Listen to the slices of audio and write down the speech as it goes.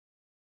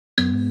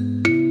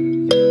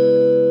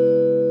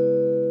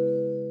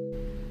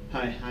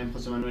I'm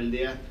Jose Manuel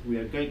Diaz. We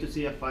are going to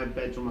see a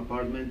 5-bedroom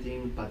apartment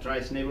in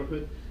Patraix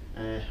neighborhood,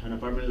 an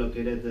apartment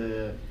located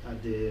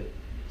at the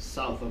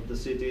south of the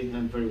city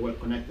and very well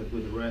connected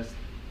with the rest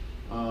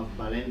of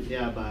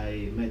Valencia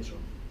by metro.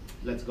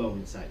 Let's go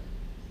inside.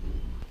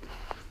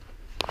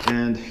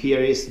 And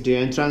here is the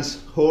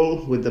entrance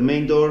hall with the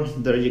main door.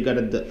 There you got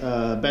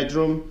a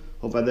bedroom.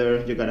 Over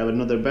there you got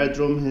another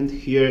bedroom, and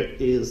here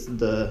is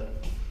the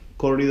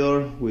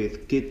corridor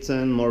with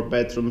kitchen, more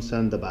bedrooms,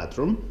 and the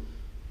bathroom.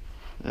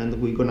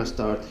 And we're gonna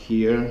start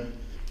here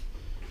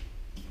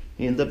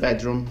in the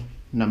bedroom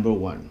number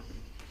 1.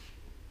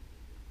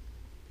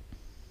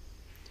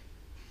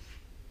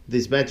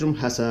 This bedroom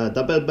has a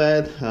double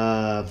bed,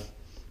 a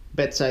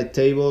bedside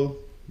table,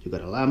 you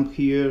got a lamp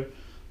here,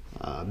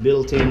 a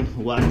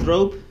built-in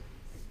wardrobe,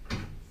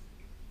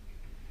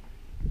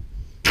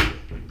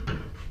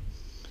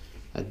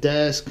 a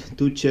desk,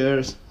 2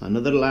 chairs,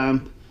 another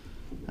lamp,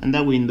 and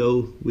a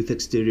window with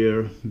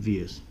exterior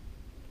views.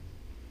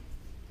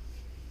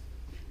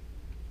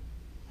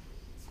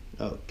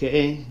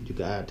 Okay, you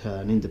got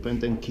an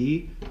independent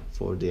key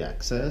for the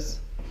access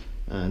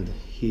and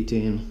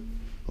heating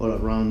all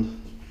around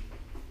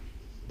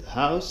the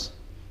house.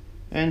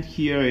 And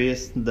here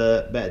is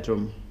the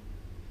bedroom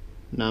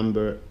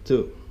number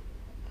 2.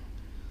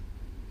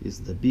 It's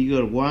the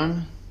bigger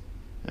one,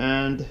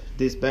 and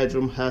this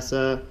bedroom has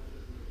a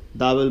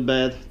double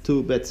bed,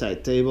 2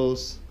 bedside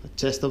tables, a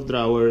chest of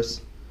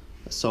drawers,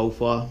 a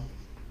sofa, a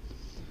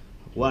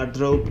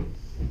wardrobe,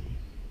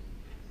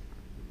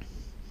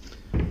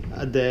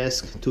 a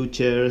desk, 2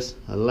 chairs,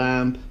 a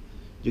lamp.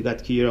 You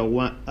got here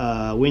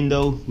a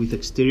window with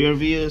exterior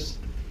views,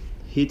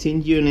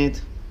 heating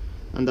unit,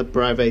 and a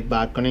private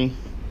balcony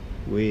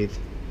with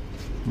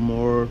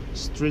more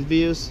street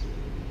views.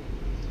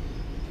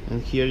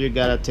 And here you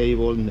got a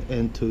table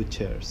and 2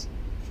 chairs.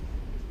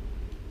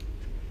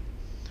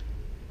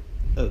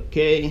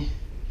 Okay,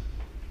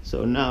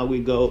 so now we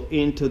go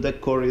into the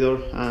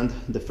corridor, and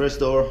the first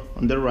door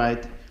on the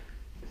right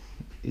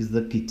is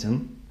the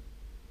kitchen.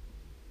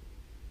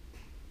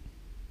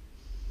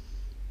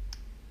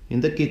 In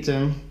the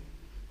kitchen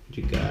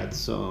you got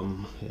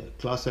some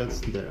closets.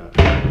 There are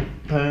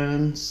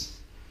pans,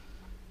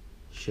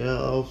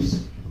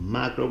 shelves,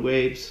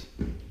 microwaves,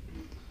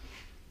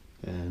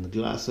 and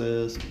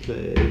glasses,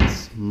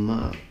 plates,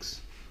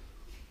 mugs.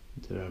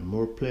 There are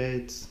more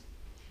plates,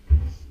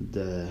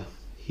 the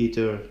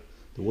heater,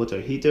 the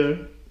water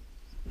heater,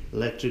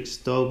 electric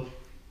stove,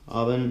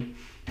 oven,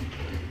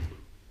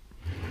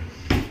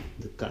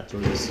 the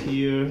carton is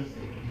here,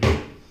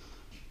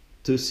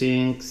 2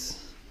 sinks,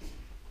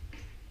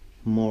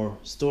 more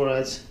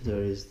storage.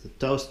 There is the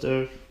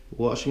toaster,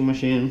 washing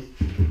machine,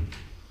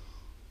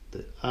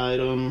 the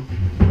iron,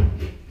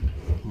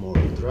 more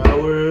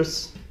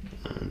drawers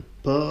and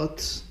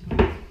pots,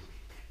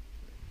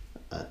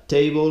 a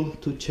table,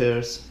 2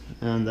 chairs,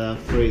 and a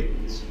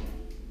fridge,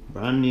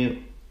 brand new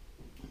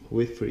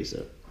with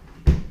freezer.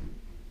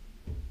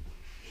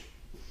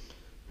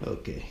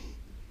 Okay,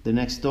 the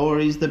next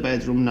door is the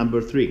bedroom number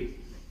 3.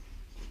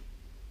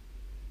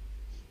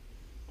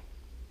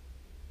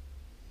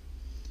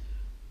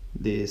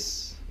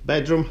 This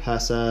bedroom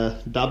has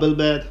a double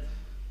bed,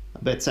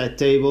 a bedside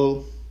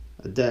table,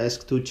 a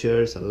desk, 2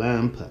 chairs, a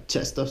lamp, a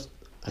chest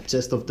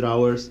of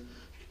drawers.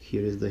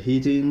 Here is the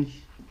heating,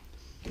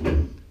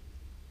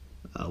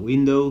 a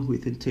window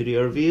with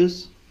interior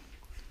views,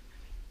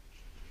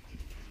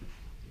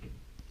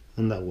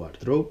 and a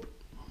wardrobe.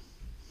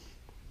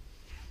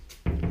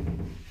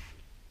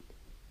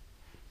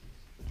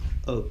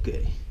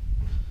 Okay,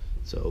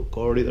 so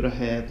corridor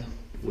ahead,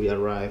 we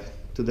arrive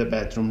to the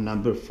bedroom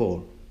number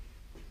 4.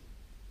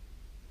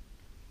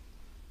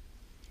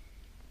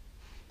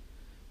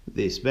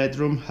 This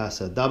bedroom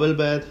has a double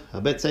bed, a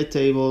bedside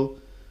table,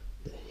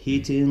 the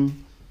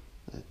heating,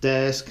 a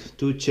desk,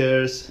 2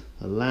 chairs,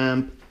 a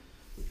lamp,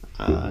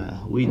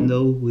 a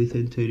window with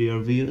interior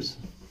views,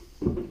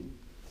 a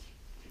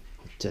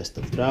chest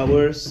of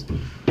drawers,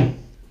 and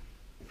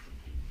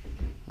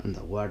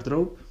a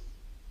wardrobe.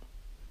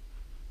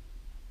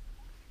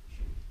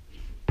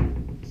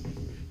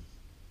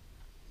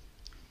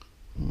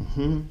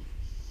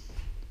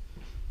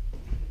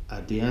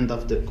 At the end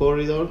of the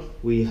corridor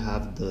we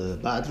have the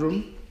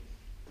bathroom,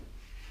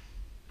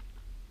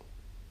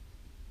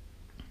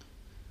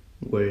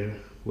 where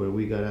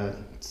we got a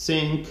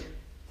sink,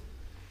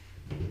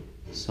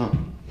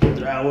 some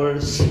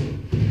drawers,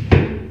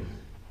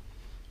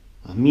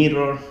 a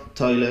mirror,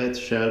 toilet,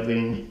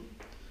 shelving,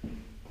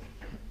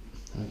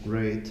 a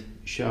great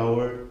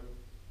shower.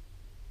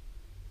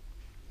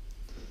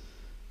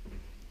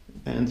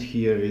 And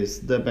here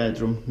is the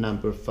bedroom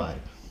number 5.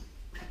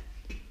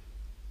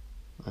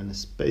 A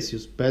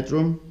spacious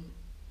bedroom,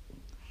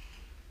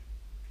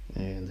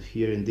 and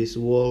here in this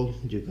wall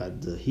you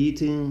got the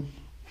heating,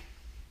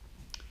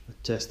 a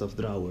chest of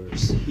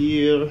drawers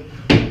here,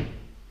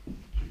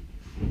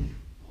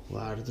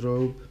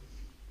 wardrobe,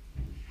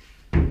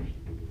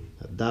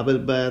 a double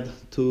bed,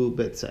 2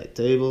 bedside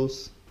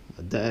tables,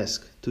 a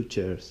desk, 2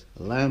 chairs,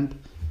 a lamp,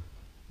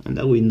 and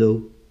a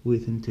window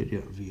with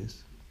interior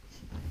views.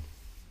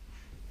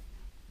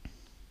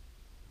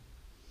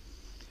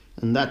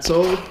 And that's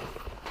all.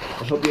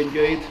 I hope you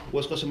enjoyed.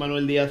 Was Jose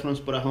Manuel Diaz from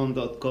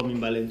Spotahome.com in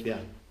Valencia.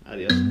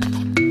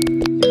 Adios.